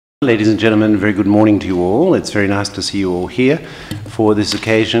Ladies and gentlemen, very good morning to you all. It's very nice to see you all here for this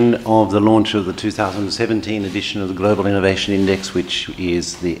occasion of the launch of the 2017 edition of the Global Innovation Index, which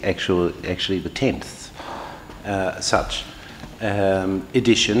is actually the 10th such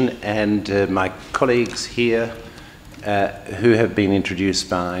edition. And my colleagues here, who have been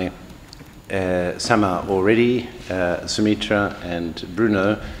introduced by Sama already, Soumitra and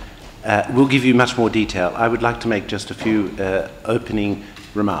Bruno, will give you much more detail. I would like to make just a few opening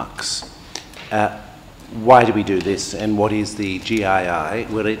remarks. Why do we do this, and what is the GII?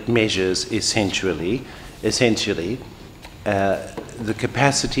 Well, it measures essentially the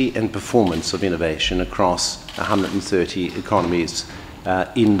capacity and performance of innovation across 130 economies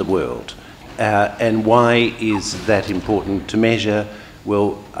in the world. And why is that important to measure?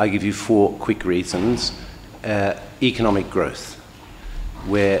 Well, I give you four quick reasons. Economic growth.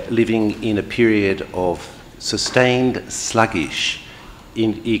 We're living in a period of sustained sluggish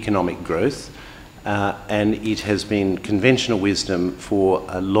in economic growth, and it has been conventional wisdom for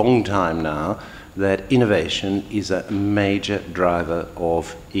a long time now that innovation is a major driver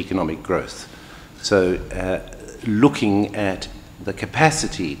of economic growth. So looking at the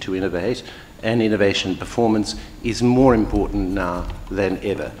capacity to innovate and innovation performance is more important now than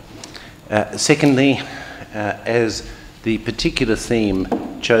ever. Secondly, as the particular theme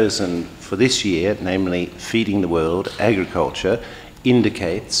chosen for this year, namely feeding the world, agriculture,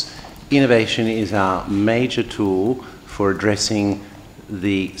 indicates, innovation is our major tool for addressing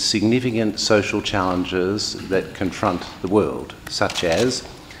the significant social challenges that confront the world, such as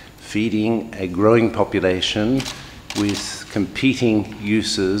feeding a growing population with competing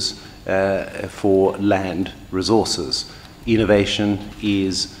uses for land resources. Innovation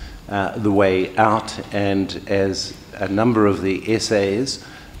is the way out, and as a number of the essays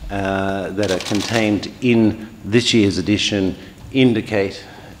that are contained in this year's edition indicate,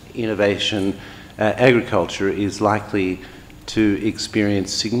 innovation, agriculture is likely to experience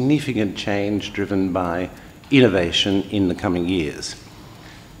significant change driven by innovation in the coming years.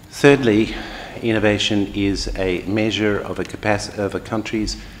 Thirdly, innovation is a measure of a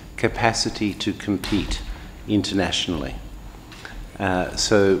country's capacity to compete internationally.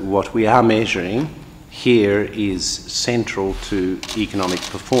 So what we are measuring here is central to economic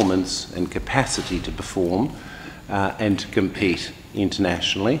performance and capacity to perform and to compete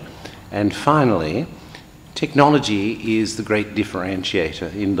internationally. And finally, technology is the great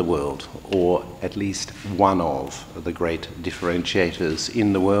differentiator in the world, or at least one of the great differentiators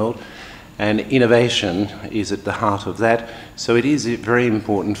in the world. And innovation is at the heart of that. So it is very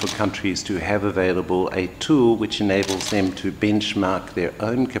important for countries to have available a tool which enables them to benchmark their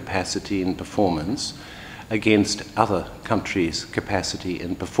own capacity and performance against other countries' capacity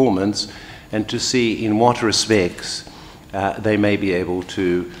and performance, and to see in what respects they may be able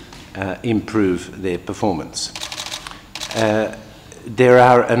to improve their performance. There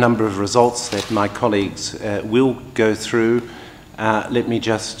are a number of results that my colleagues will go through. Let me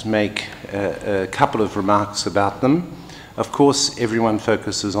just make a couple of remarks about them. Of course, everyone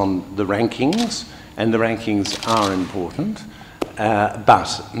focuses on the rankings, and the rankings are important,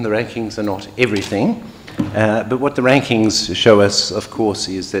 but the rankings are not everything. But what the rankings show us, of course,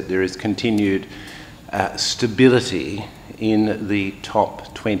 is that there is continued stability in the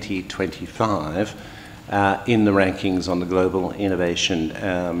top 2025 in the rankings on the Global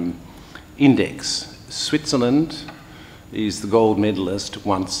Innovation Index. Switzerland is the gold medalist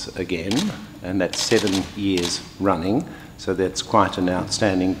once again, and that's 7 years running, so that's quite an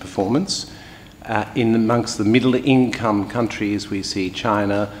outstanding performance. Amongst the middle-income countries, we see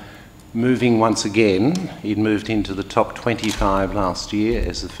China moving once again. It moved into the top 25 last year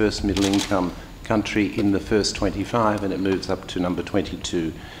as the first middle-income country in the first 25, and it moves up to number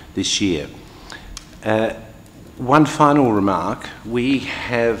 22 this year. One final remark. We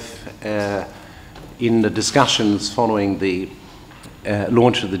have, in the discussions following the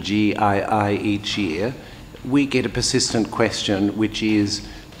launch of the GII each year, we get a persistent question, which is,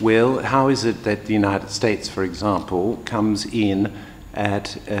 well, how is it that the United States, for example, comes in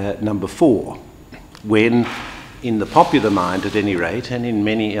at number 4, when in the popular mind, at any rate, and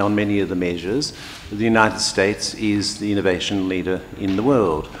on many of the measures, the United States is the innovation leader in the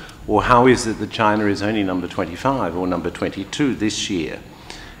world? Or how is it that China is only number 25 or number 22 this year?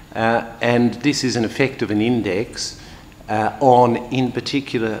 And this is an effect of an index on, in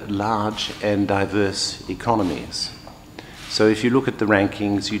particular, large and diverse economies. So if you look at the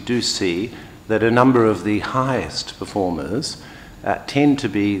rankings, you do see that a number of the highest performers tend to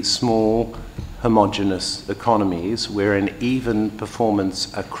be small, homogeneous economies where an even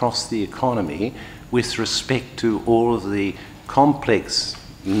performance across the economy with respect to all of the complex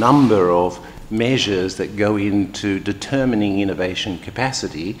number of measures that go into determining innovation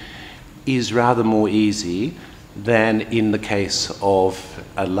capacity is rather more easy than in the case of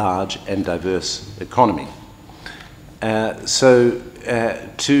a large and diverse economy.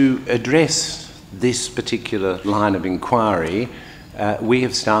 To address this particular line of inquiry, we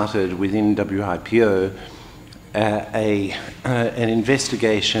have started within WIPO an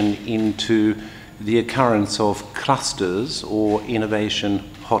investigation into the occurrence of clusters or innovation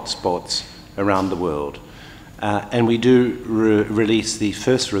hotspots around the world. And we do release the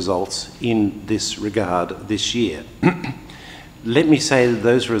first results in this regard this year. Let me say that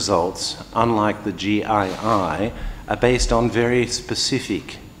those results, unlike the GII, are based on very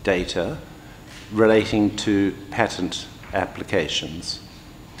specific data relating to patent applications.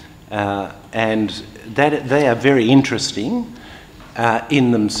 And that they are very interesting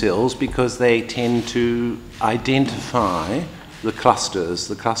in themselves because they tend to identify the clusters.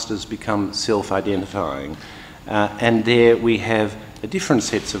 The clusters become self-identifying. And there we have different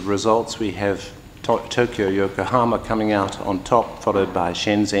sets of results. We have Tokyo, Yokohama coming out on top, followed by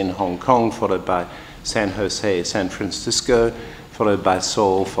Shenzhen, Hong Kong, followed by San Jose, San Francisco, followed by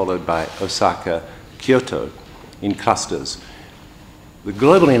Seoul, followed by Osaka, Kyoto in clusters. The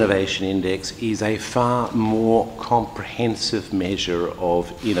Global Innovation Index is a far more comprehensive measure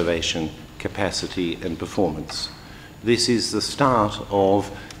of innovation capacity and performance. This is the start of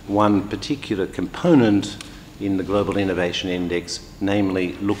one particular component in the Global Innovation Index,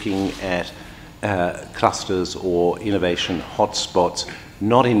 namely looking at clusters or innovation hotspots,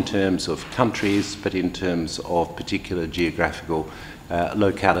 not in terms of countries, but in terms of particular geographical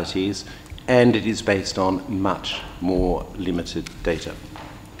localities, and it is based on much more limited data.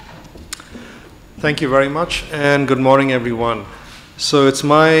 Thank you very much, and good morning, everyone. So it's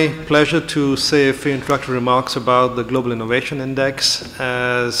my pleasure to say a few introductory remarks about the Global Innovation Index.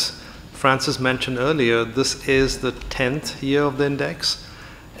 As Francis mentioned earlier, this is the 10th year of the index,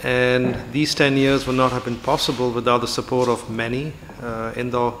 and these 10 years would not have been possible without the support of many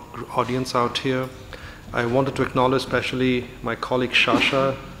in the audience out here. I wanted to acknowledge especially my colleague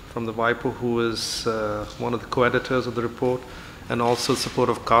Shasha from the WIPO, who is one of the co-editors of the report, and also the support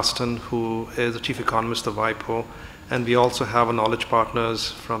of Carsten, who is the chief economist of WIPO. And we also have our knowledge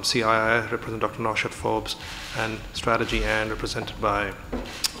partners from CII, represented Dr. Naushad Forbes, and Strategy and represented by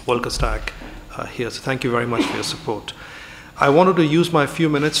Volker Stack here. So thank you very much for your support. I wanted to use my few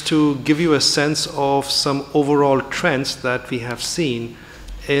minutes to give you a sense of some overall trends that we have seen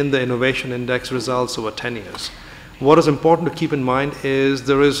in the Innovation Index results over 10 years. What is important to keep in mind is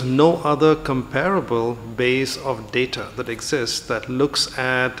there is no other comparable base of data that exists that looks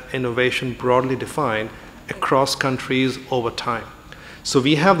at innovation broadly defined across countries over time. So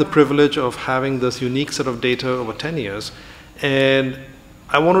we have the privilege of having this unique set of data over 10 years, and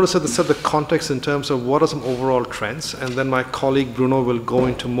I wanted to set the context in terms of what are some overall trends, and then my colleague Bruno will go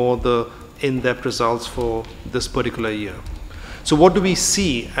into more the in-depth results for this particular year. So what do we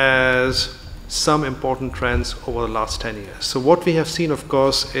see as some important trends over the last 10 years? So what we have seen, of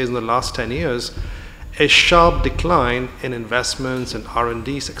course, is in the last 10 years, a sharp decline in investments and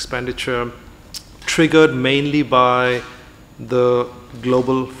R&D expenditure, triggered mainly by the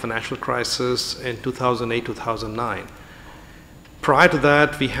global financial crisis in 2008-2009. Prior to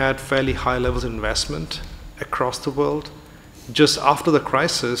that, we had fairly high levels of investment across the world. Just after the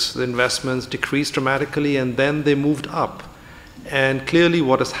crisis, the investments decreased dramatically, and then they moved up. And clearly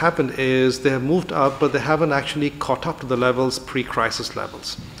what has happened is they have moved up, but they haven't actually caught up to the levels, pre-crisis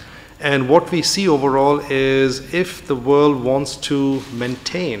levels. And what we see overall is if the world wants to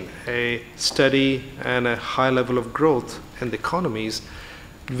maintain a steady and a high level of growth in the economies,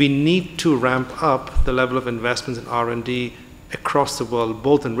 we need to ramp up the level of investments in R&D across the world,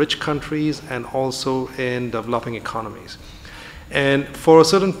 both in rich countries and also in developing economies. And for a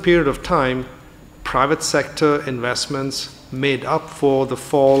certain period of time, private sector investments made up for the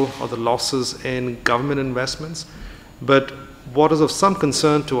fall or the losses in government investments. But what is of some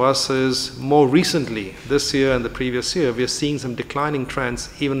concern to us is more recently, this year and the previous year, we are seeing some declining trends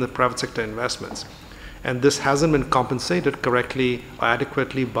even in the private sector investments. And this hasn't been compensated correctly or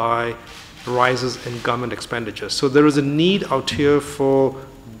adequately by rises in government expenditures. So there is a need out here for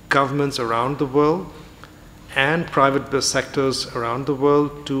governments around the world and private sectors around the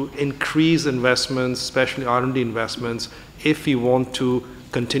world to increase investments, especially R&D investments, if we want to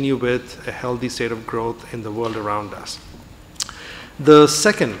continue with a healthy state of growth in the world around us. The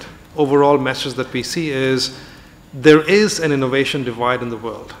second overall message that we see is there is an innovation divide in the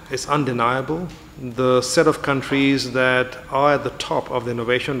world. It's undeniable. The set of countries that are at the top of the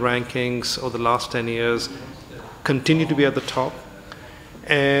innovation rankings over the last 10 years continue to be at the top.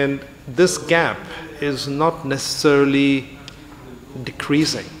 And this gap is not necessarily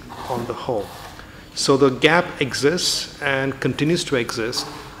decreasing on the whole. So the gap exists and continues to exist,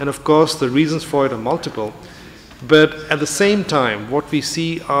 and of course the reasons for it are multiple. But at the same time, what we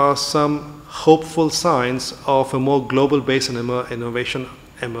see are some hopeful signs of a more global-based innovation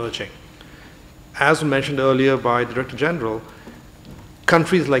emerging. As mentioned earlier by Director General,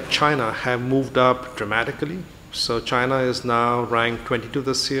 countries like China have moved up dramatically. So China is now ranked 22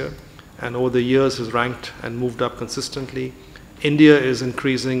 this year, and over the years has ranked and moved up consistently. India is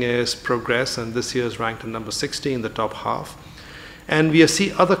increasing its progress, and this year is ranked at number 60 in the top half. And we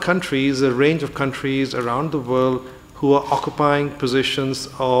see other countries, a range of countries around the world, who are occupying positions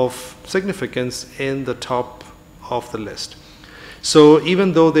of significance in the top of the list. So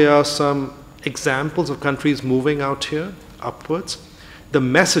even though there are some examples of countries moving out here upwards, the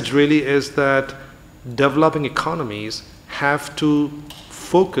message really is that developing economies have to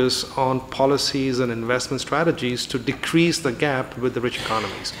focus on policies and investment strategies to decrease the gap with the rich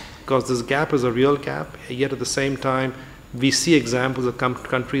economies. Because this gap is a real gap, yet at the same time, we see examples of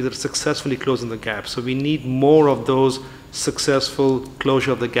countries that are successfully closing the gap. So we need more of those successful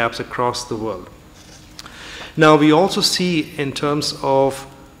closure of the gaps across the world. Now, we also see, in terms of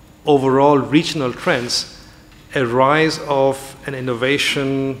overall regional trends, a rise of an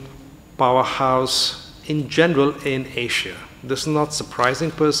innovation powerhouse in general in Asia. This is not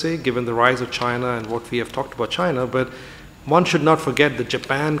surprising per se, given the rise of China and what we have talked about China, but one should not forget that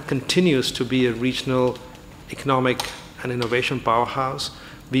Japan continues to be a regional economic and innovation powerhouse.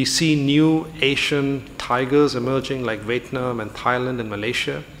 We see new Asian tigers emerging like Vietnam and Thailand and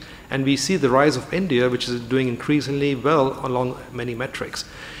Malaysia. And we see the rise of India, which is doing increasingly well along many metrics.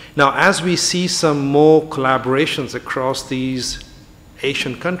 Now, as we see some more collaborations across these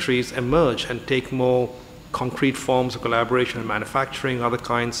Asian countries emerge and take more concrete forms of collaboration in manufacturing, other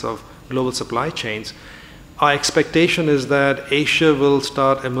kinds of global supply chains, our expectation is that Asia will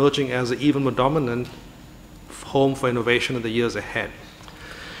start emerging as an even more dominant home for innovation in the years ahead.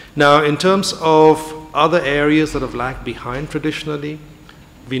 Now, in terms of other areas that have lagged behind traditionally,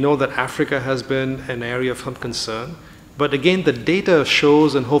 we know that Africa has been an area of some concern. But again, the data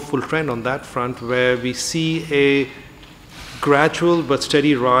shows a hopeful trend on that front, where we see a gradual but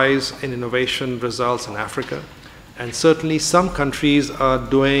steady rise in innovation results in Africa. And certainly some countries are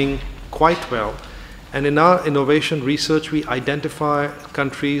doing quite well. And in our innovation research, we identify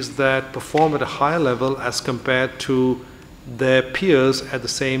countries that perform at a higher level as compared to their peers at the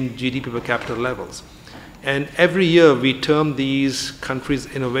same GDP per capita levels. And every year we term these countries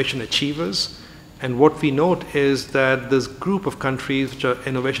innovation achievers. And what we note is that this group of countries which are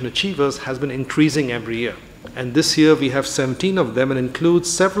innovation achievers has been increasing every year. And this year we have 17 of them, and includes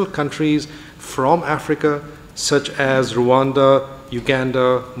several countries from Africa, such as Rwanda,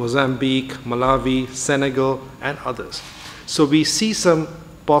 Uganda, Mozambique, Malawi, Senegal, and others. So we see some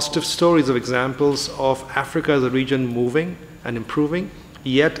positive stories of examples of Africa as a region moving and improving,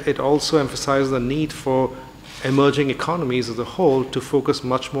 yet it also emphasizes the need for emerging economies as a whole to focus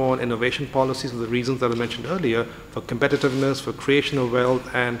much more on innovation policies for the reasons that I mentioned earlier, for competitiveness, for creation of wealth,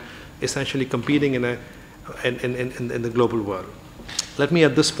 and essentially competing in the global world. Let me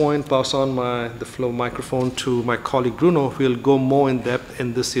at this point pass on the microphone to my colleague Bruno, who will go more in depth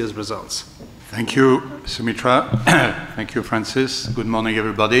in this year's results. Thank you, Soumitra. Thank you, Francis. Good morning,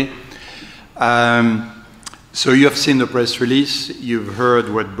 everybody. So you have seen the press release. You've heard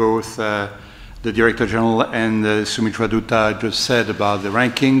what both the Director General and Soumitra Dutta just said about the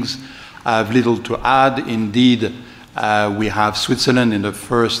rankings. I have little to add. Indeed, we have Switzerland in the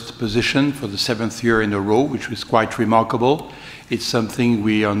first position for the 7th year in a row, which is quite remarkable. It's something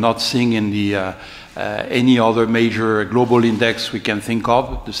we are not seeing in the any other major global index we can think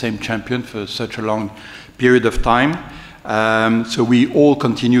of, the same champion for such a long period of time. So we all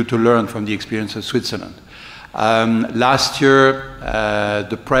continue to learn from the experience of Switzerland. Last year,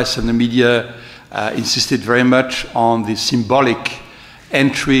 the press and the media insisted very much on the symbolic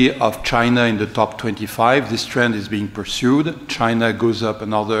entry of China in the top 25. This trend is being pursued. China goes up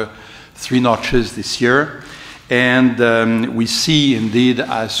another 3 notches this year. And we see, indeed,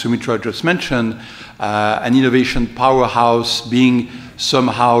 as Soumitra just mentioned, an innovation powerhouse being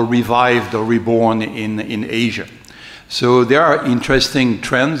somehow revived or reborn in Asia. So there are interesting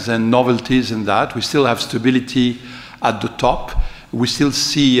trends and novelties in that. We still have stability at the top. We still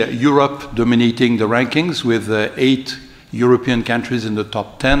see Europe dominating the rankings with 8 European countries in the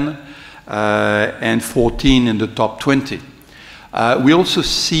top 10 and 14 in the top 20. We also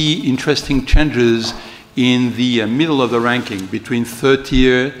see interesting changes in the middle of the ranking, between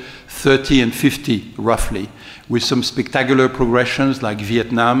 30 and 50 roughly, with some spectacular progressions like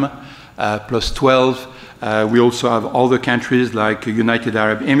Vietnam, plus 12. We also have other countries like United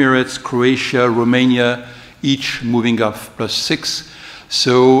Arab Emirates, Croatia, Romania, each moving up plus 6.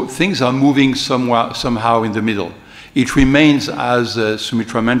 So things are moving somehow in the middle. It remains, as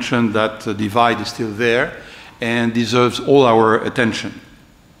Soumitra mentioned, that the divide is still there and deserves all our attention.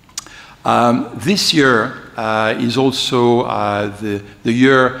 This year is also the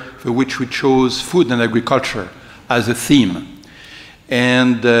year for which we chose food and agriculture as a theme.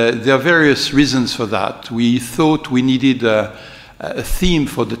 And there are various reasons for that. We thought we needed a theme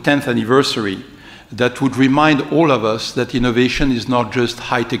for the 10th anniversary that would remind all of us that innovation is not just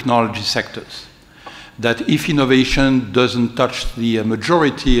high technology sectors. That if innovation doesn't touch the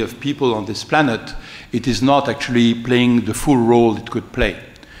majority of people on this planet, it is not actually playing the full role it could play.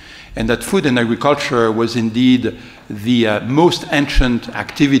 And that food and agriculture was indeed the most ancient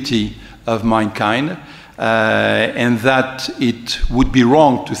activity of mankind, and that it would be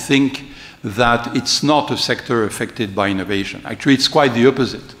wrong to think that it's not a sector affected by innovation. Actually, it's quite the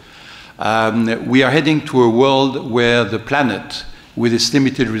opposite. We are heading to a world where the planet, with its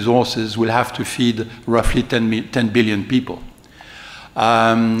limited resources, will have to feed roughly 10 billion people.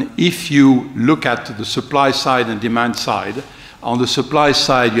 If you look at the supply side and demand side, on the supply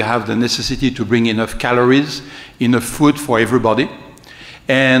side, you have the necessity to bring enough calories, enough food for everybody.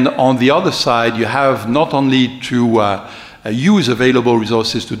 And on the other side, you have not only to use available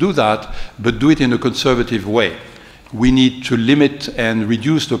resources to do that, but do it in a conservative way. We need to limit and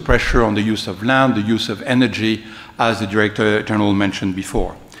reduce the pressure on the use of land, the use of energy, as the Director General mentioned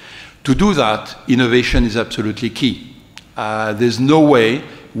before. To do that, innovation is absolutely key. There's no way,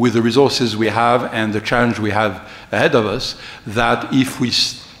 with the resources we have and the challenge we have ahead of us, that if we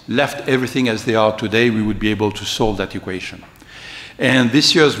left everything as they are today, we would be able to solve that equation. And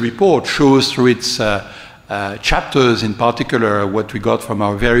this year's report shows through its chapters in particular, what we got from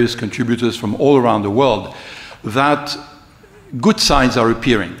our various contributors from all around the world, that good signs are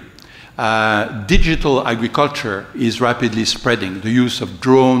appearing. Digital agriculture is rapidly spreading. The use of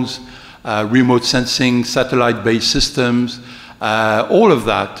drones, remote sensing, satellite-based systems, all of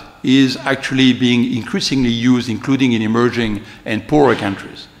that is actually being increasingly used, including in emerging and poorer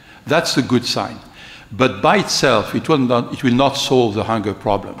countries. That's a good sign. But by itself, it will not solve the hunger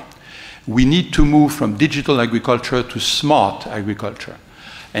problem. We need to move from digital agriculture to smart agriculture.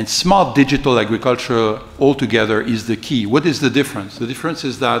 And smart digital agriculture altogether is the key. What is the difference? The difference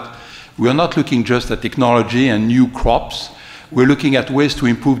is that we are not looking just at technology and new crops. We're looking at ways to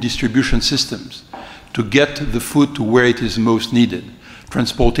improve distribution systems, to get the food to where it is most needed.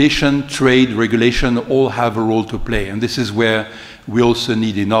 Transportation, trade, regulation all have a role to play, and this is where we also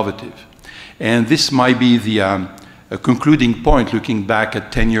need innovative. And this might be the a concluding point looking back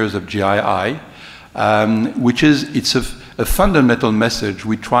at 10 years of GII, which is it's a fundamental message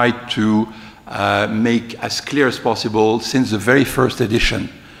we try to make as clear as possible since the very first edition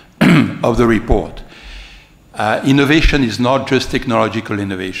of the report. Innovation is not just technological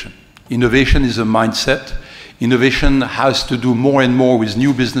innovation. Innovation is a mindset. Innovation has to do more and more with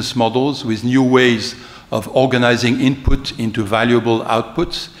new business models, with new ways of organizing input into valuable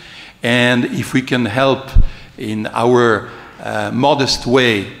outputs. And if we can help in our modest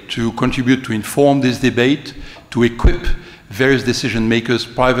way to contribute to inform this debate, to equip various decision makers,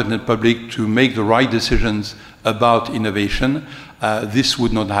 private and public, to make the right decisions about innovation, this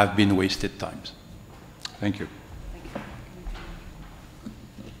would not have been wasted times. Thank you.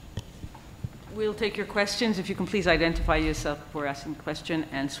 We'll take your questions. If you can please identify yourself before asking the question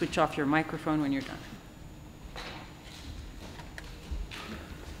and switch off your microphone when you're done.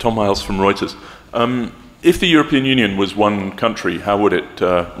 Tom Miles from Reuters. If the European Union was one country, how would it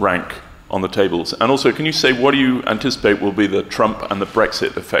rank on the tables? And also, can you say what do you anticipate will be the Trump and the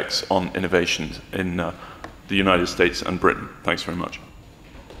Brexit effects on innovations in the United States and Britain? Thanks very much.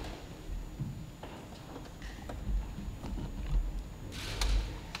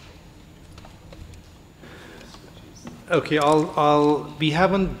 Okay, we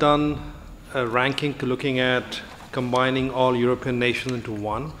haven't done a ranking looking at combining all European nations into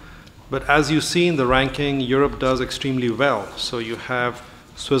one. But as you see in the ranking, Europe does extremely well. So you have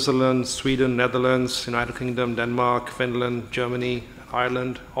Switzerland, Sweden, Netherlands, United Kingdom, Denmark, Finland, Germany,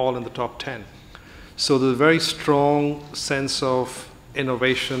 Ireland, all in the top 10. So there's a very strong sense of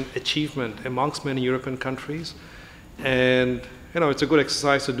innovation achievement amongst many European countries. And it's a good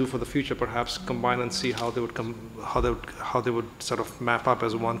exercise to do for the future, perhaps combine and see how they would sort of map up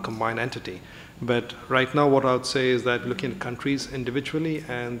as one combined entity. But right now, what I would say is that looking at countries individually,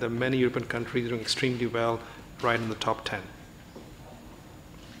 and there are many European countries doing extremely well, right in the top 10.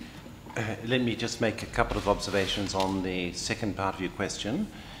 Let me just make a couple of observations on the second part of your question.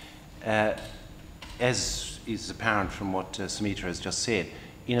 As is apparent from what Soumitra has just said,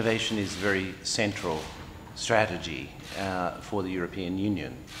 innovation is a very central strategy for the European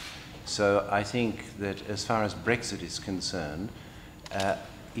Union. So I think that as far as Brexit is concerned,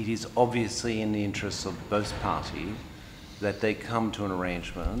 it is obviously in the interests of both parties that they come to an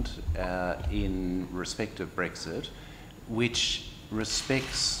arrangement in respect of Brexit which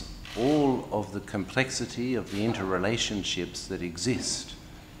respects all of the complexity of the interrelationships that exist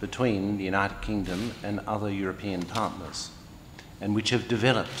between the United Kingdom and other European partners, and which have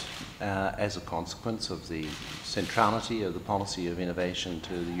developed as a consequence of the centrality of the policy of innovation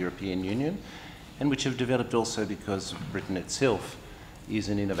to the European Union, and which have developed also because Britain itself is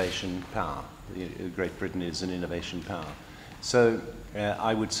an innovation power. Great Britain is an innovation power. So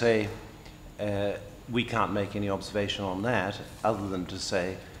I would say we can't make any observation on that other than to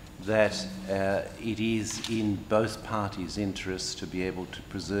say that it is in both parties' interests to be able to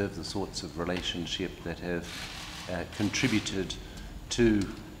preserve the sorts of relationship that have contributed to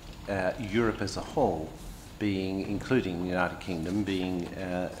Europe as a whole being, including the United Kingdom, being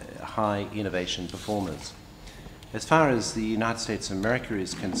high innovation performers. As far as the United States of America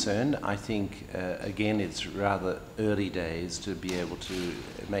is concerned, I think, again, it's rather early days to be able to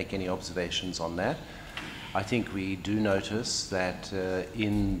make any observations on that. I think we do notice that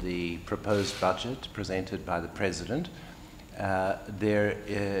in the proposed budget presented by the President, their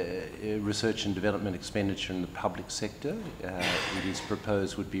research and development expenditure in the public sector, it is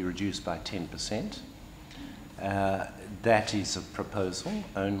proposed, would be reduced by 10%. That is a proposal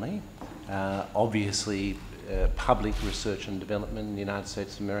only. Obviously, public research and development in the United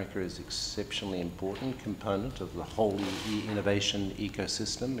States of America is an exceptionally important component of the whole innovation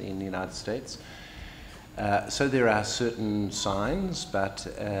ecosystem in the United States. So there are certain signs, but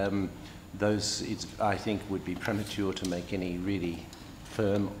those, I think, would be premature to make any really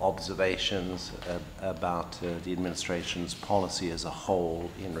firm observations about the administration's policy as a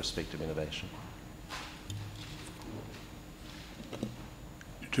whole in respect of innovation.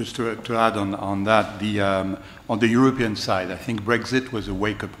 Just to add on that, on the European side, I think Brexit was a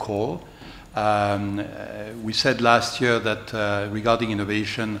wake-up call. We said last year that regarding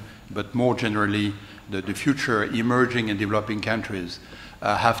innovation, but more generally, the future emerging and developing countries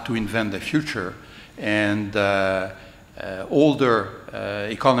have to invent the future, and older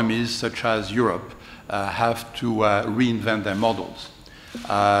economies such as Europe have to reinvent their models.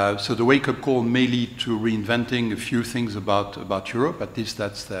 So the wake-up call may lead to reinventing a few things about Europe. At least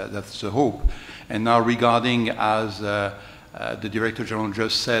that's the hope. And now, regarding, as the Director General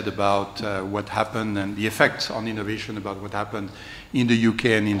just said, about what happened and the effects on innovation about what happened in the UK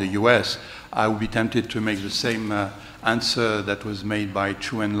and in the US, I would be tempted to make the same answer that was made by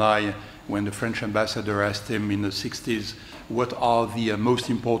Chu En-lai when the French ambassador asked him in the 60s, what are the most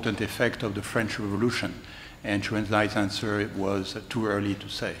important effects of the French Revolution? And Chu En-lai's answer was too early to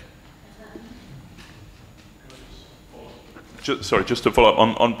say. Sorry, just to follow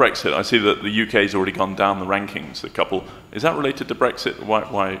up on Brexit, I see that the UK has already gone down the rankings a couple. Is that related to Brexit?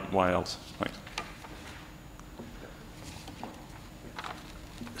 Why else? Thanks.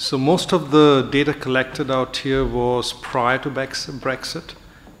 So most of the data collected out here was prior to Brexit.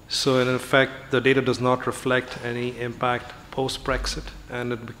 So in effect, the data does not reflect any impact post-Brexit,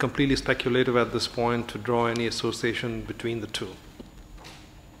 and it would be completely speculative at this point to draw any association between the two.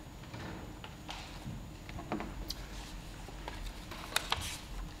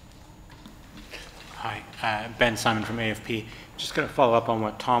 Hi, Ben Simon from AFP. Just going to follow up on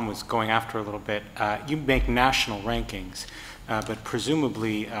what Tom was going after a little bit. You make national rankings, but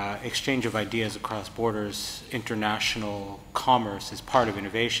presumably exchange of ideas across borders, international commerce is part of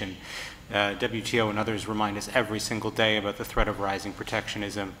innovation. WTO and others remind us every single day about the threat of rising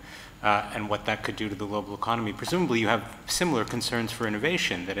protectionism and what that could do to the global economy. Presumably you have similar concerns for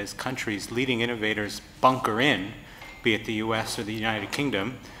innovation, that as countries, leading innovators bunker in, be it the US or the United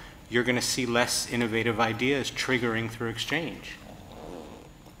Kingdom, you're going to see less innovative ideas triggering through exchange.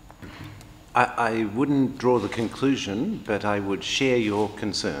 I wouldn't draw the conclusion, but I would share your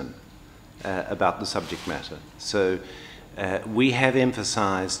concern about the subject matter. So we have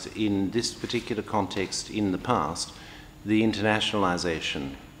emphasized in this particular context in the past the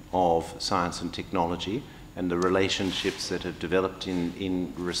internationalization of science and technology and the relationships that have developed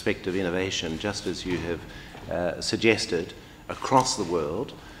in respect of innovation, just as you have suggested, across the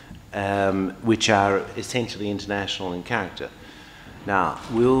world, which are essentially international in character. Now,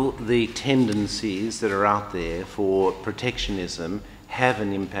 will the tendencies that are out there for protectionism have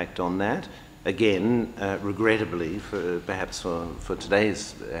an impact on that? again, regrettably, for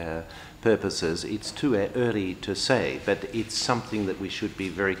today's purposes, it's too early to say, but it's something that we should be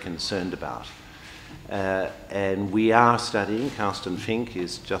very concerned about. And we are studying, Carsten Fink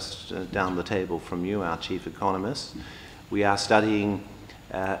is just down the table from you, our chief economist. We are studying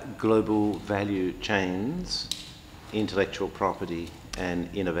global value chains, intellectual property and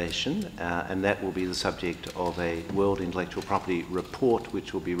innovation, and that will be the subject of a World Intellectual Property report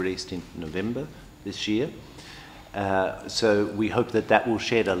which will be released in November this year. So we hope that that will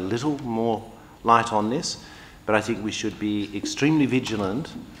shed a little more light on this, but I think we should be extremely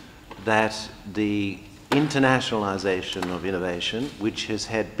vigilant that the internationalization of innovation, which has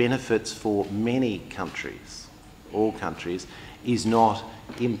had benefits for many countries, all countries, is not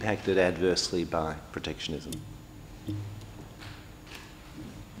impacted adversely by protectionism.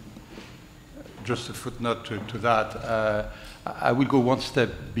 Just a footnote to that. I will go one step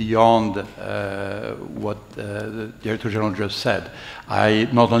beyond what the Director General just said. I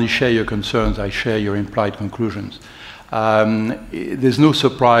not only share your concerns, I share your implied conclusions. There's no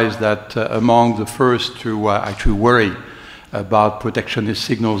surprise that among the first to actually worry about protectionist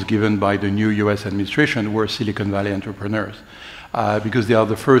signals given by the new US administration were Silicon Valley entrepreneurs, because they are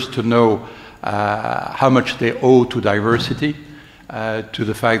the first to know how much they owe to diversity, to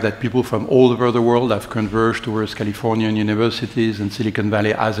the fact that people from all over the world have converged towards Californian universities and Silicon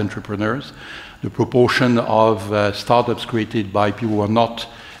Valley as entrepreneurs. The proportion of startups created by people who are not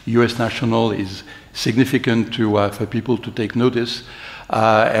US national is significant for people to take notice.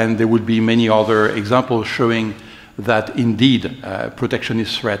 And there would be many other examples showing that indeed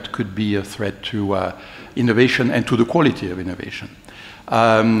protectionist threat could be a threat to innovation and to the quality of innovation.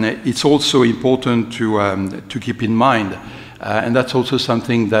 It's also important to keep in mind, and that's also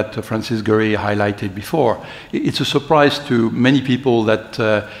something that Francis Gurry highlighted before. It's a surprise to many people that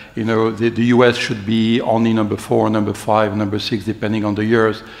the US should be only number 4, number 5, number 6, depending on the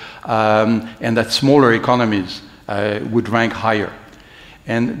years, and that smaller economies would rank higher.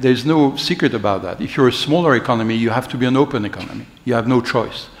 And there's no secret about that. If you're a smaller economy, you have to be an open economy. You have no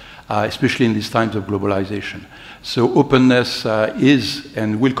choice, especially in these times of globalization. So openness is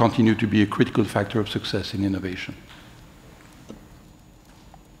and will continue to be a critical factor of success in innovation.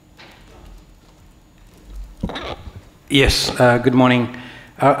 Yes, good morning.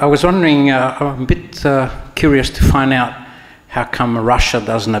 I was wondering, I'm a bit curious to find out how come Russia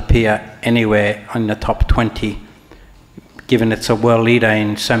doesn't appear anywhere in the top 20, given it's a world leader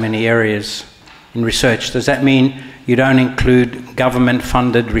in so many areas in research. Does that mean you don't include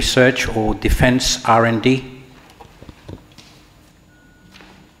government-funded research or defense R&D?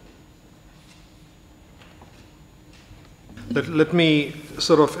 Let me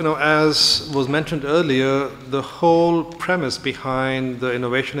sort of, as was mentioned earlier, the whole premise behind the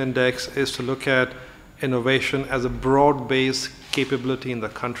Innovation Index is to look at innovation as a broad-based capability in the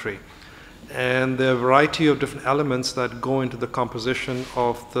country. And there are a variety of different elements that go into the composition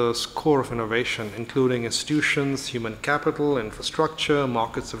of the score of innovation, including institutions, human capital, infrastructure,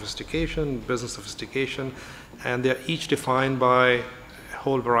 market sophistication, business sophistication, and they're each defined by a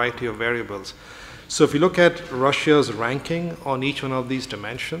whole variety of variables. So if you look at Russia's ranking on each one of these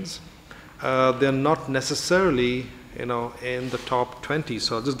dimensions, they're not necessarily in the top 20.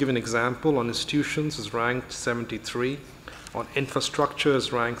 So I'll just give an example. On institutions is ranked 73. On infrastructure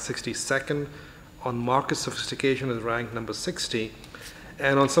is ranked 62nd. On market sophistication is ranked number 60.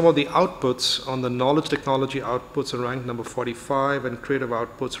 And on some of the outputs, on the knowledge technology outputs are ranked number 45, and creative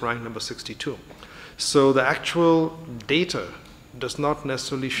outputs ranked number 62. So the actual data does not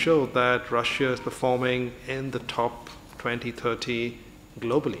necessarily show that Russia is performing in the top 20, 30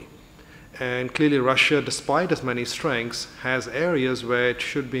 globally. And clearly Russia, despite its many strengths, has areas where it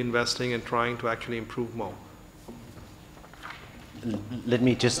should be investing and trying to actually improve more. Let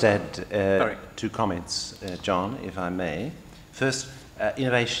me just add 2 comments, John, if I may. First,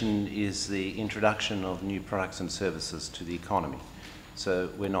 innovation is the introduction of new products and services to the economy. So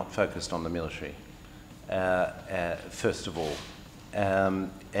we're not focused on the military, first of all.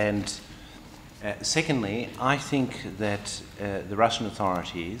 And secondly, I think that the Russian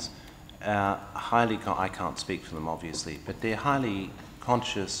authorities are highly, I can't speak for them obviously, but they're highly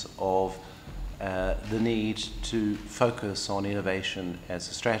conscious of the need to focus on innovation as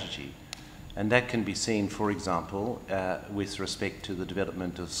a strategy. And that can be seen, for example, with respect to the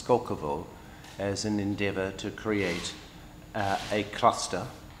development of Skolkovo as an endeavor to create a cluster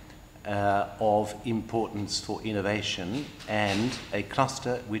of importance for innovation, and a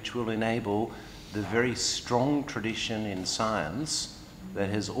cluster which will enable the very strong tradition in science that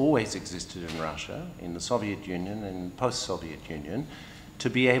has always existed in Russia, in the Soviet Union and post-Soviet Union, to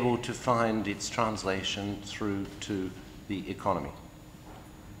be able to find its translation through to the economy.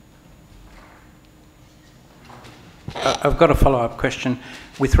 I've got a follow-up question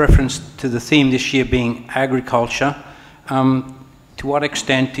with reference to the theme this year being agriculture. To what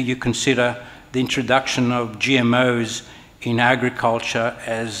extent do you consider the introduction of GMOs in agriculture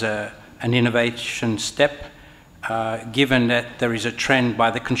as an innovation step, given that there is a trend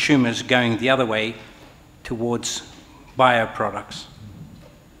by the consumers going the other way towards bioproducts?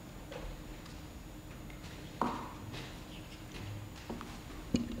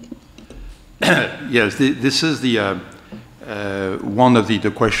 Yes, this is the one of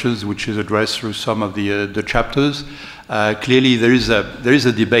the questions which is addressed through some of the chapters. Clearly, there is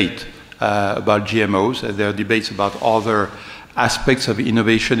a debate about GMOs. There are debates about other aspects of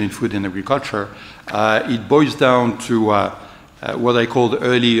innovation in food and agriculture. It boils down to what I called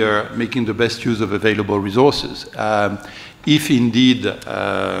earlier making the best use of available resources. If indeed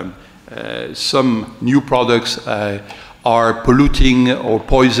some new products are polluting or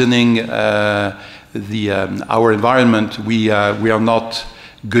poisoning our environment, we are not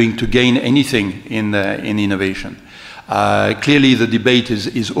going to gain anything in innovation. Clearly, the debate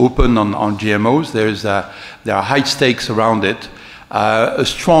is open on GMOs. There are high stakes around it. A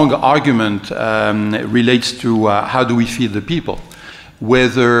strong argument relates to how do we feed the people,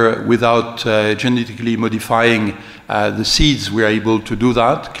 whether without genetically modifying the seeds we are able to do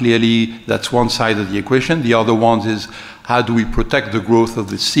that. Clearly, that's one side of the equation. The other one is how do we protect the growth of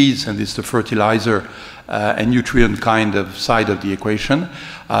the seeds, and it's the fertilizer and nutrient kind of side of the equation.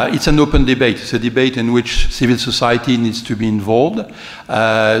 It's an open debate. It's a debate in which civil society needs to be involved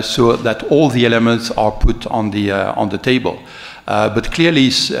so that all the elements are put on the table. But clearly,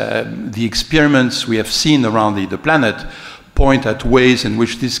 the experiments we have seen around the planet point at ways in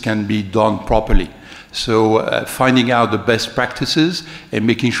which this can be done properly. So finding out the best practices and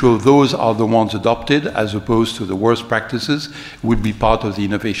making sure those are the ones adopted as opposed to the worst practices would be part of the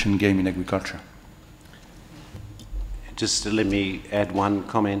innovation game in agriculture. Just let me add one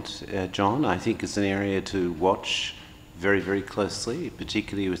comment, John. I think it's an area to watch very, very closely,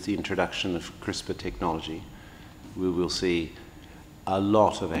 particularly with the introduction of CRISPR technology. We will see a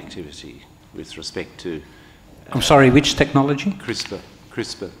lot of activity with respect to... I'm sorry, which technology?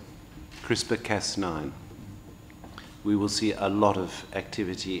 CRISPR-Cas9. We will see a lot of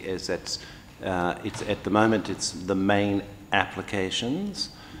activity as it's at the moment it's the main applications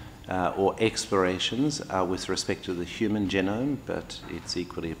or explorations with respect to the human genome, but it's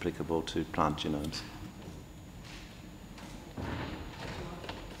equally applicable to plant genomes.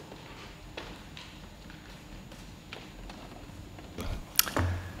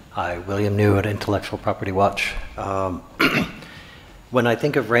 Hi, William New at Intellectual Property Watch. When I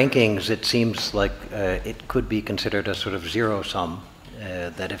think of rankings, it seems like it could be considered a sort of zero sum,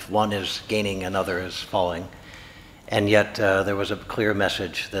 that if one is gaining, another is falling. And yet there was a clear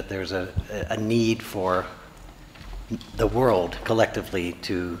message that there's a need for the world collectively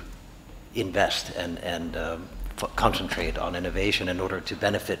to invest and concentrate on innovation in order to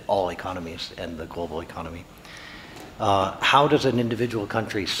benefit all economies and the global economy. How does an individual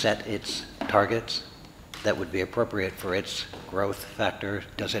country set its targets that would be appropriate for its growth factor?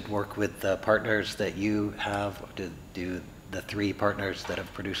 Does it work with the partners that you have? Do the three partners that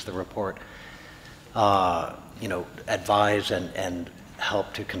have produced the report advise and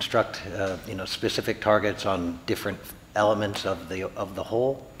help to construct specific targets on different elements of the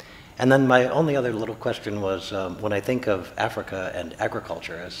whole? And then my only other little question was when I think of Africa and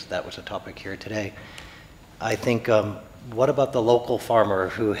agriculture, as that was a topic here today, I think what about the local farmer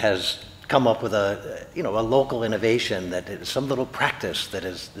who has come up with a local innovation that is some little practice that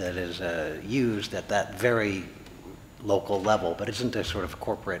is used at that very local level, but isn't a sort of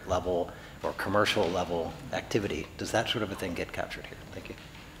corporate level or commercial level activity? Does that sort of a thing get captured here? Thank you.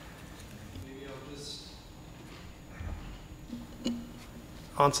 Maybe I'll just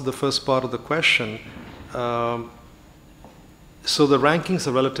answer the first part of the question. So the rankings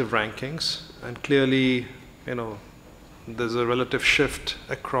are relative rankings, and clearly, there's a relative shift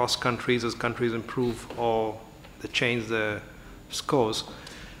across countries as countries improve or they change their scores.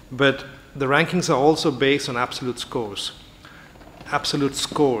 But the rankings are also based on absolute scores. Absolute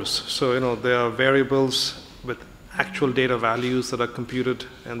scores. So, there are variables with actual data values that are computed,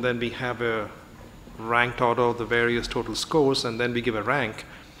 and then we have a ranked order of the various total scores, and then we give a rank.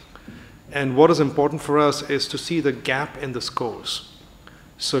 And what is important for us is to see the gap in the scores.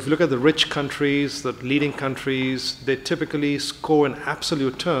 So if you look at the rich countries, the leading countries, they typically score in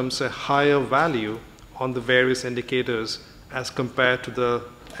absolute terms a higher value on the various indicators as compared to the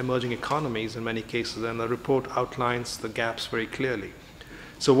emerging economies in many cases, and the report outlines the gaps very clearly.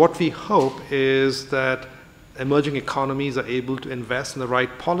 So what we hope is that emerging economies are able to invest in the right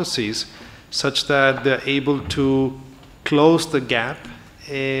policies such that they're able to close the gap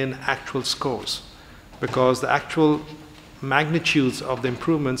in actual scores, because the actual magnitudes of the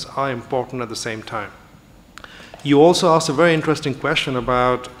improvements are important at the same time. You also asked a very interesting question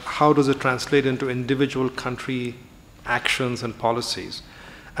about how does it translate into individual country actions and policies.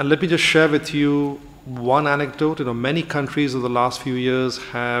 And let me just share with you one anecdote. Many countries over the last few years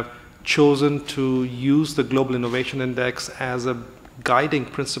have chosen to use the Global Innovation Index as a guiding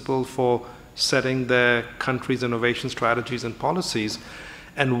principle for setting their country's innovation strategies and policies.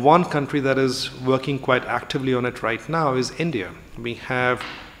 And one country that is working quite actively on it right now is India. We have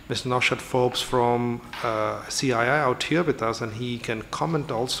Mr. Naushad Forbes from CII out here with us, and he can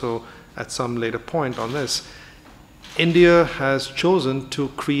comment also at some later point on this. India has chosen to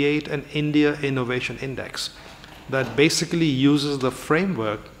create an India Innovation Index that basically uses the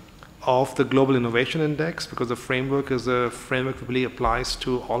framework of the Global Innovation Index, because the framework is a framework that really applies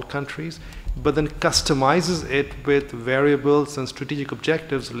to all countries, but then customizes it with variables and strategic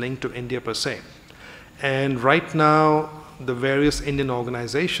objectives linked to India per se. And right now, the various Indian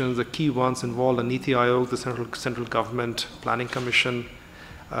organizations, the key ones involved are Niti Aayog, the Central Government Planning Commission,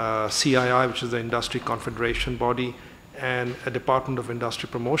 CII, which is the Industry Confederation body, and a Department of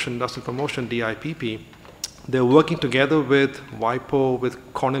Industrial Promotion, DIPP. They're working together with WIPO, with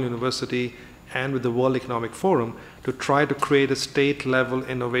Cornell University, and with the World Economic Forum to try to create a state-level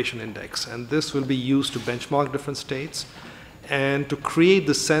innovation index. And this will be used to benchmark different states and to create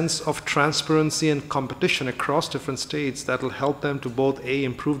the sense of transparency and competition across different states that will help them to both A,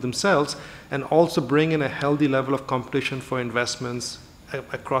 improve themselves, and also bring in a healthy level of competition for investments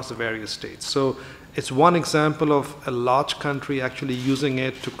across the various states. So it's one example of a large country actually using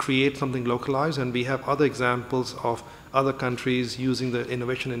it to create something localized, and we have other examples of other countries using the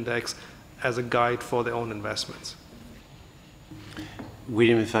Innovation Index as a guide for their own investments.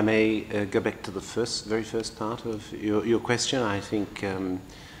 William, if I may go back to the very first part of your question, I think,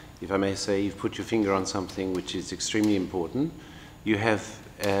 if I may say, you've put your finger on something which is extremely important. You have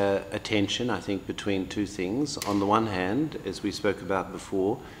a tension, I think, between two things. On the one hand, as we spoke about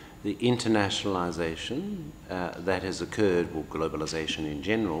before, the internationalization that has occurred, or globalization in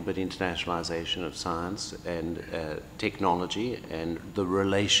general, but internationalization of science and technology and the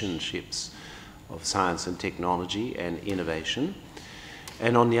relationships of science and technology and innovation.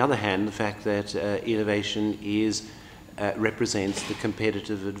 And on the other hand, the fact that innovation represents the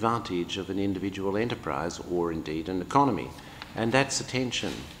competitive advantage of an individual enterprise or indeed an economy. And that's a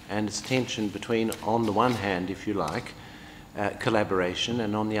tension. And it's a tension between, on the one hand, if you like, collaboration,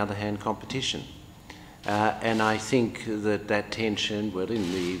 and on the other hand, competition. And I think that that tension, well,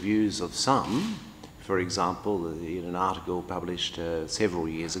 in the views of some, for example, in an article published several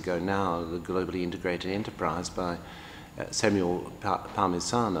years ago now, The Globally Integrated Enterprise by Samuel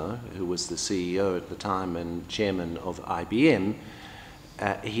Palmisano, who was the CEO at the time and chairman of IBM,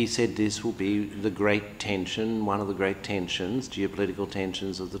 he said this will be the great tension, one of the great tensions, geopolitical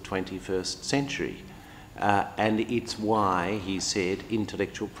tensions of the 21st century. And it's why, he said,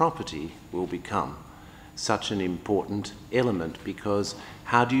 intellectual property will become such an important element, because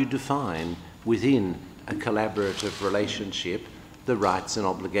how do you define within a collaborative relationship the rights and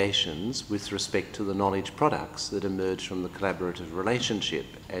obligations with respect to the knowledge products that emerge from the collaborative relationship?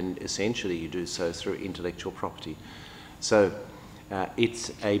 And essentially you do so through intellectual property. So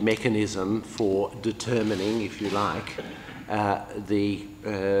it's a mechanism for determining, if you like,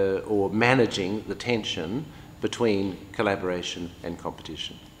 or managing the tension between collaboration and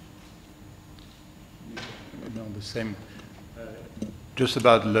competition. No, the same. Just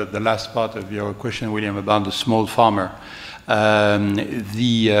about the last part of your question, William, about the small farmer.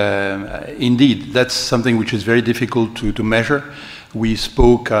 Indeed, that's something which is very difficult to measure. We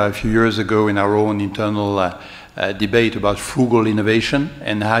spoke a few years ago in our own internal debate about frugal innovation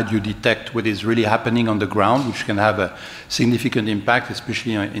and how do you detect what is really happening on the ground, which can have a significant impact,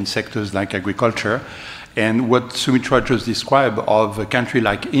 especially in sectors like agriculture. And what Soumitra just described of a country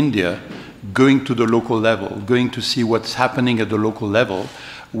like India going to the local level, going to see what's happening at the local level,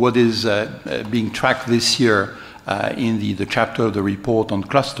 what is being tracked this year in the chapter of the report on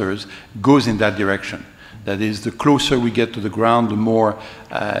clusters goes in that direction. That is, the closer we get to the ground, the more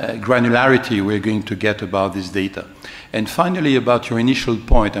granularity we're going to get about this data. And finally, about your initial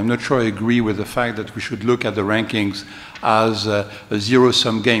point, I'm not sure I agree with the fact that we should look at the rankings as a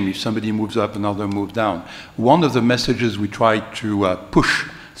zero-sum game. If somebody moves up, another moves down. One of the messages we try to push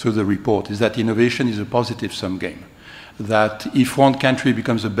through the report is that innovation is a positive-sum game. That if one country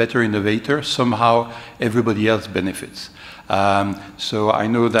becomes a better innovator, somehow everybody else benefits. So I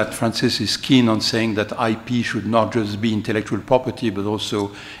know that Francis is keen on saying that IP should not just be intellectual property, but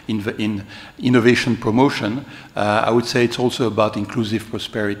also in innovation promotion. I would say it's also about inclusive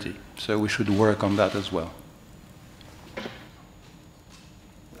prosperity. So we should work on that as well.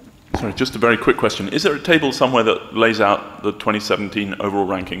 Sorry, just a very quick question. Is there a table somewhere that lays out the 2017 overall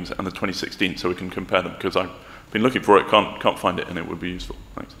rankings and the 2016 so we can compare them? Because I've been looking for it, can't find it, and it would be useful.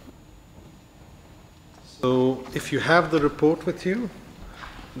 Thanks. So if you have the report with you,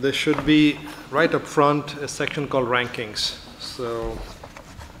 there should be right up front a section called rankings. So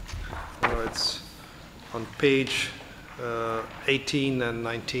it's on page 18 and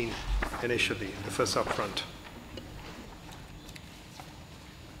 19 initially, the first up front.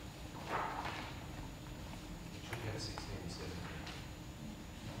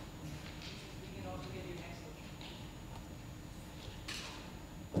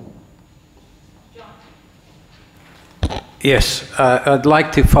 Yes, I'd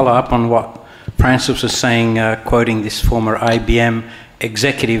like to follow up on what Francis was saying, quoting this former IBM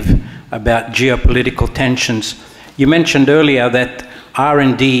executive about geopolitical tensions. You mentioned earlier that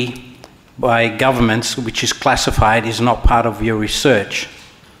R&D by governments, which is classified, is not part of your research.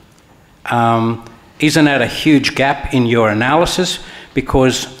 Isn't that a huge gap in your analysis?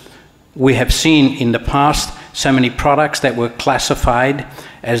 Because we have seen in the past so many products that were classified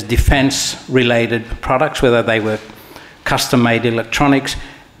as defense-related products, whether they were custom-made electronics,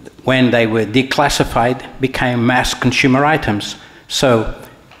 when they were declassified, became mass consumer items. So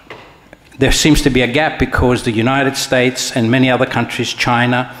there seems to be a gap because the United States and many other countries,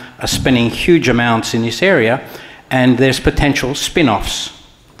 China, are spending huge amounts in this area, and there's potential spin-offs,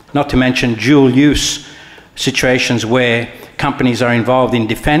 not to mention dual-use situations where companies are involved in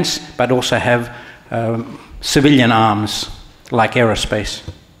defense, but also have civilian arms, like aerospace.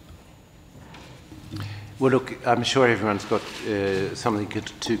 Well, look, I'm sure everyone's got something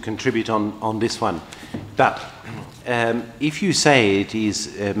to contribute on this one. But if you say it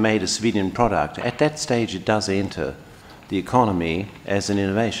is made a civilian product, at that stage it does enter the economy as an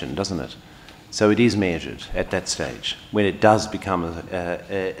innovation, doesn't it? So it is measured at that stage, when it does become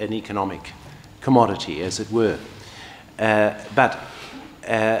an economic commodity, as it were. But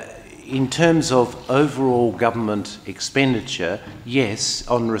in terms of overall government expenditure, yes,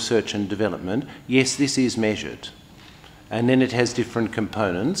 on research and development, yes, this is measured. And then it has different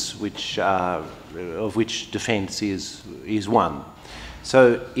components, which of which defence is one.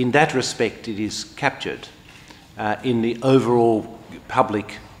 So in that respect, it is captured in the overall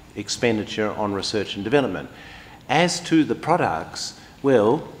public expenditure on research and development. As to the products,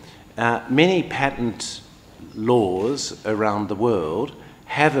 well, many patent laws around the world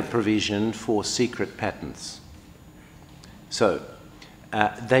have a provision for secret patents. So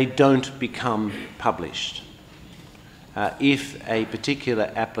they don't become published. If a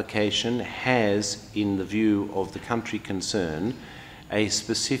particular application has, in the view of the country concerned, a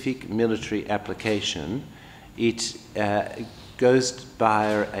specific military application, it goes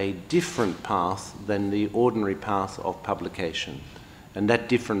by a different path than the ordinary path of publication. And that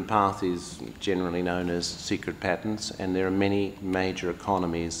different path is generally known as secret patents, and there are many major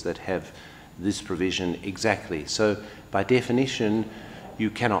economies that have this provision exactly. So by definition, you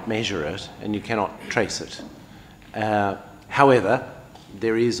cannot measure it and you cannot trace it. However,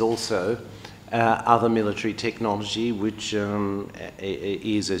 there is also other military technology which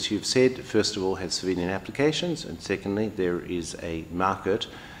is, as you've said, first of all has civilian applications, and secondly there is a market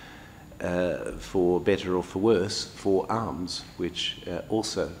for better or for worse, for arms, which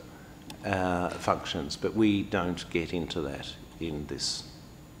also functions. But we don't get into that in this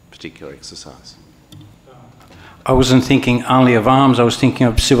particular exercise. I wasn't thinking only of arms, I was thinking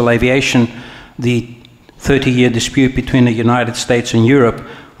of civil aviation. The 30-year dispute between the United States and Europe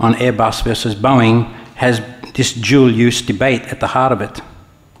on Airbus versus Boeing has this dual-use debate at the heart of it.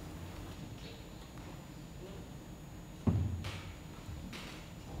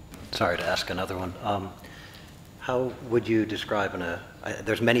 Sorry to ask another one. How would you describe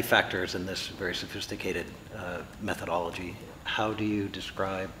there's many factors in this very sophisticated methodology. How do you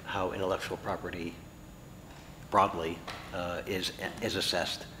describe how intellectual property broadly is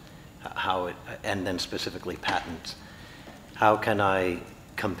assessed? And then specifically patents? How can I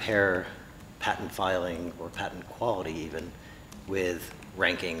compare patent filing or patent quality even with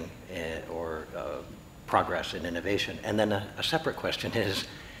ranking or progress in innovation? And then a separate question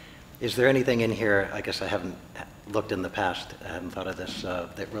is there anything in here, I guess I haven't looked in the past, I haven't thought of this,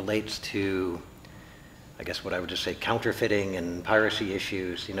 that relates to, I guess what I would just say, counterfeiting and piracy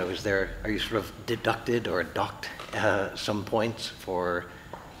issues? You know, are you sort of deducted or docked some points for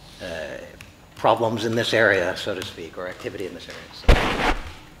problems in this area, so to speak, or activity in this area.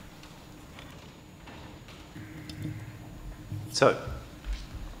 So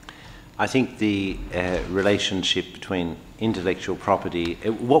I think the relationship between intellectual property,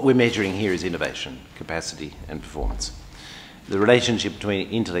 what we're measuring here is innovation, capacity, and performance. The relationship between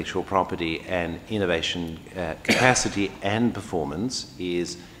intellectual property and innovation, capacity and performance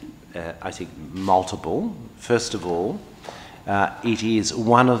is, I think, multiple. First of all, it is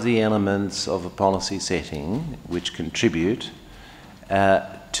one of the elements of a policy setting which contribute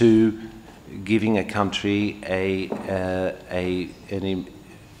to giving a country an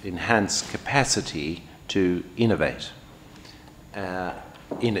enhanced capacity to innovate.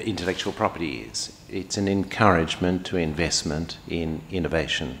 Intellectual property is. It's an encouragement to investment in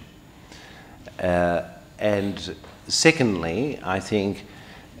innovation. And secondly, I think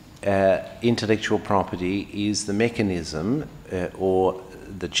intellectual property is the mechanism or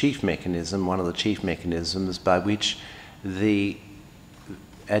the chief mechanism, one of the chief mechanisms by which the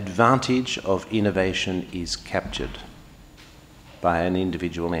advantage of innovation is captured by an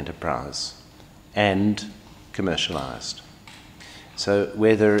individual enterprise and commercialized. So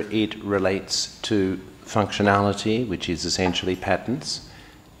whether it relates to functionality, which is essentially patents,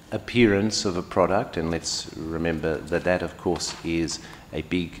 appearance of a product, and let's remember that that of course is a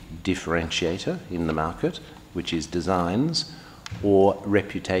big differentiator in the market, which is designs, or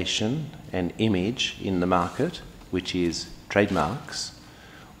reputation and image in the market, which is trademarks.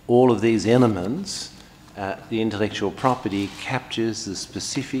 All of these elements, the intellectual property captures the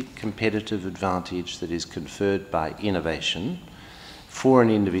specific competitive advantage that is conferred by innovation for an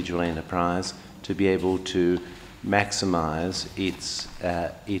individual enterprise to be able to maximize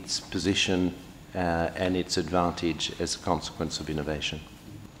its position and its advantage as a consequence of innovation.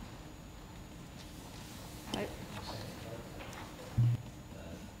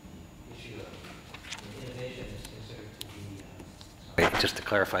 Just to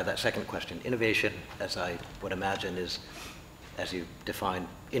clarify that second question, innovation, as I would imagine, is, as you define,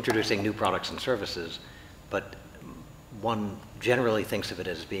 introducing new products and services, but one generally thinks of it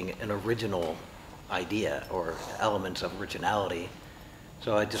as being an original idea or elements of originality.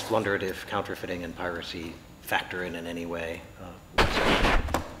 So I just wondered if counterfeiting and piracy factor in any way.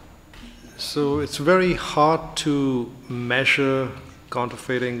 So it's very hard to measure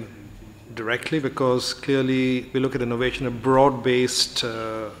counterfeiting directly because clearly we look at innovation, a broad-based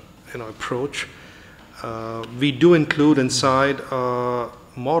approach. We do include inside our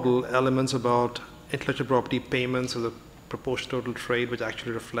model elements about intellectual property payments as a proportion total trade, which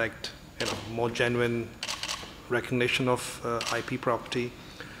actually reflect more genuine recognition of IP property.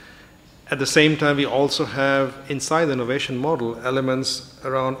 At the same time, we also have inside the innovation model elements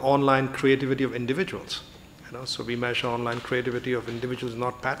around online creativity of individuals. So we measure online creativity of individuals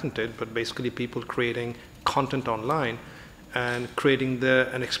not patented, but basically people creating content online and creating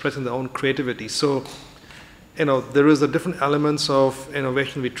and expressing their own creativity. So, there is the different elements of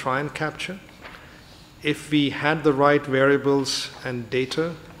innovation we try and capture. If we had the right variables and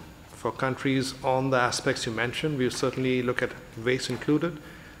data for countries on the aspects you mentioned, we certainly look at waste included.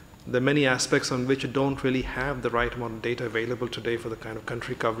 There are many aspects on which you don't really have the right amount of data available today for the kind of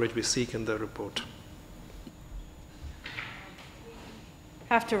country coverage we seek in the report.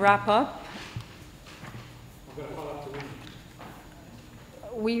 Have to wrap up.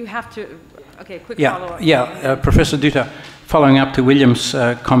 We have to, okay, quick follow-up. Yeah, Professor Dutta, following up to William's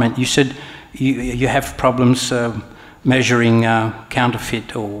comment, you said you have problems measuring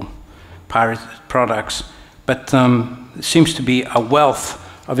counterfeit or pirate products, but there seems to be a wealth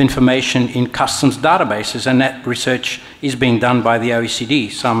of information in customs databases, and that research is being done by the OECD,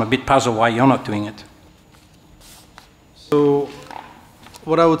 so I'm a bit puzzled why you're not doing it. So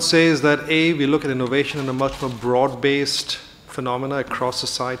what I would say is that A, we look at innovation in a much more broad-based phenomena across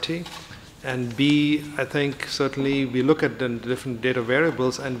society, and B, I think certainly we look at the different data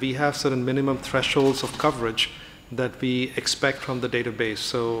variables and we have certain minimum thresholds of coverage that we expect from the database.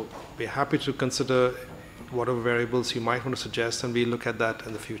 So we're happy to consider whatever variables you might want to suggest, and we look at that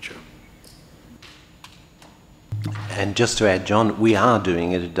in the future. And just to add, John, we are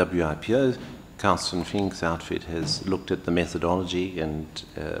doing it at WIPO. Carsten Fink's outfit has looked at the methodology and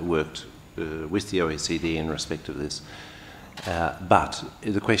worked with the OECD in respect of this. But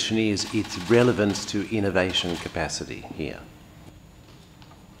the question is its relevance to innovation capacity here.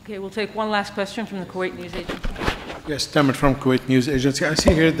 Okay, we'll take one last question from the Kuwait News Agency. Yes, Tamir from Kuwait News Agency. I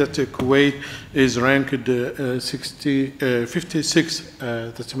see here that Kuwait is ranked 56.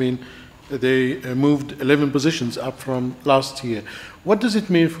 That means they moved 11 positions up from last year. What does it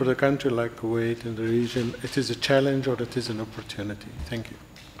mean for a country like Kuwait in the region? It is a challenge or it is an opportunity? Thank you.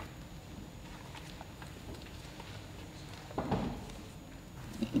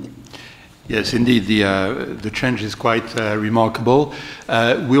 Yes, indeed, the change is quite remarkable.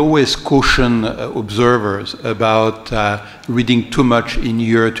 We always caution observers about reading too much in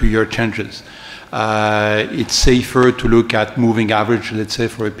year-to-year changes. It's safer to look at moving average, let's say,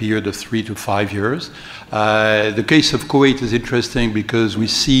 for a period of 3 to 5 years. The case of Kuwait is interesting because we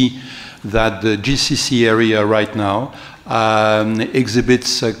see that the GCC area right now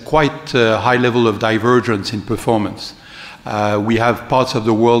exhibits a quite high level of divergence in performance. We have parts of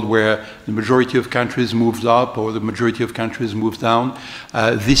the world where the majority of countries moved up or the majority of countries moved down.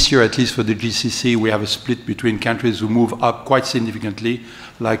 This year, at least for the GCC, we have a split between countries who move up quite significantly,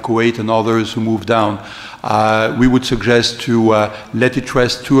 like Kuwait, and others who move down. We would suggest to let it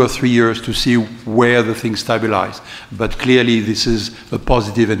rest 2 or 3 years to see where the things stabilize. But clearly, this is a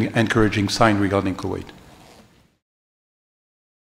positive and encouraging sign regarding Kuwait.